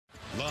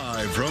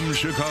Live from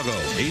Chicago,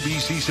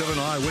 ABC 7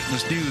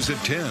 Eyewitness News at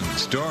 10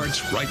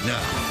 starts right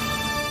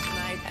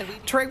now.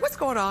 Trey, what's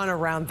going on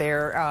around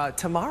there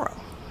tomorrow?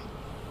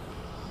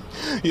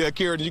 Yeah,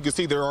 Karen, you can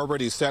see they're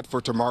already set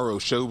for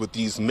tomorrow's show with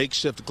these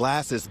makeshift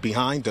glasses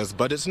behind us,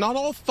 but it's not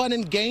all fun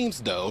and games,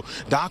 though.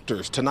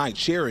 Doctors tonight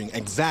sharing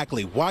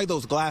exactly why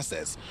those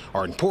glasses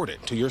are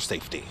important to your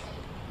safety.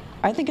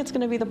 I think it's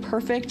going to be the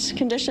perfect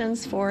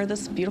conditions for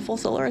this beautiful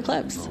solar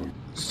eclipse.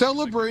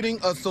 Celebrating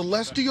a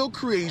celestial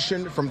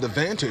creation from the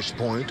vantage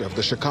point of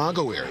the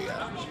Chicago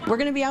area. We're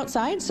going to be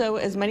outside, so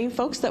as many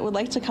folks that would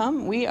like to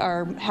come, we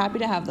are happy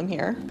to have them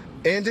here.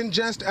 And in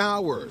just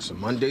hours,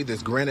 Monday,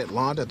 this granite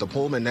lot at the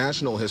Pullman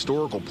National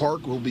Historical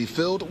Park will be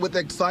filled with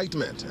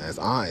excitement as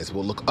eyes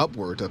will look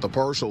upward at the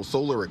partial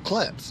solar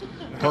eclipse.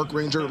 Park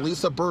Ranger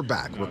Lisa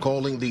Burback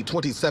recalling the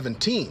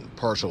 2017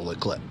 partial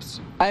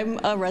eclipse. I'm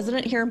a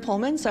resident here in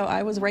Pullman, so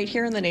I was right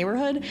here in the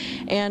neighborhood,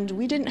 and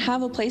we didn't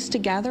have a place to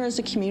gather as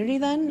a community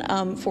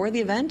then for the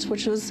event,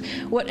 which was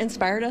what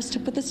inspired us to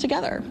put this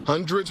together.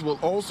 Hundreds will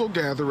also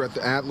gather at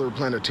the Adler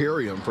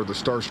Planetarium for the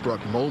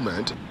starstruck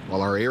moment.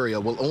 While our area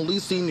will only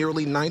see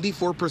nearly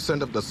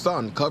 94% of the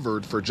sun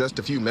covered for just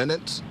a few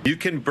minutes. You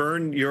can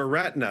burn your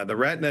retina. The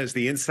retina is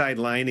the inside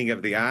lining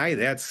of the eye.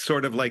 That's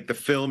sort of like the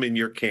film in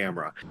your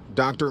camera.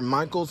 Dr.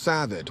 Michael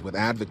Savitt with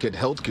Advocate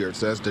Healthcare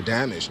says the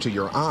damage to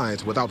your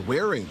eyes without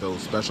wearing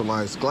those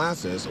specialized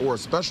glasses or a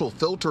special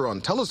filter on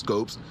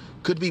telescopes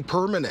could be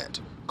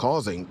permanent,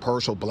 causing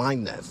partial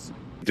blindness.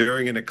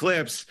 During an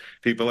eclipse,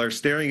 people are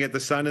staring at the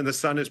sun and the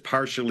sun is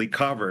partially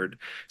covered,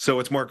 so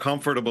it's more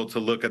comfortable to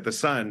look at the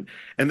sun.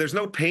 And there's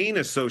no pain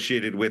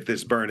associated with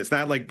this burn. It's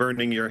not like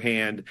burning your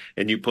hand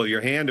and you pull your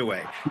hand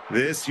away.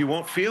 This, you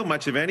won't feel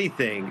much of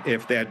anything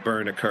if that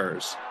burn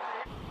occurs.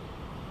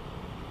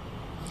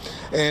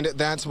 And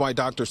that's why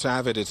Dr.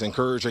 Savitt is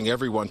encouraging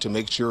everyone to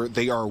make sure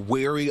they are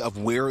wary of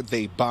where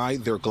they buy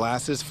their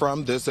glasses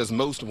from. This, as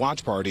most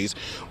watch parties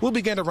will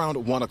begin around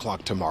 1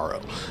 o'clock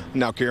tomorrow.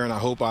 Now, Karen, I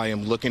hope I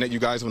am looking at you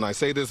guys when I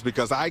say this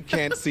because I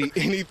can't see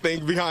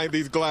anything behind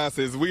these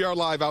glasses. We are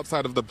live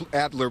outside of the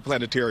Adler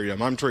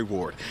Planetarium. I'm Trey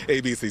Ward,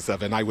 ABC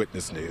 7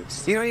 Eyewitness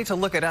News. You don't need to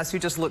look at us. You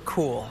just look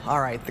cool.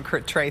 All right,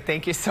 Trey,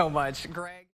 thank you so much. Greg.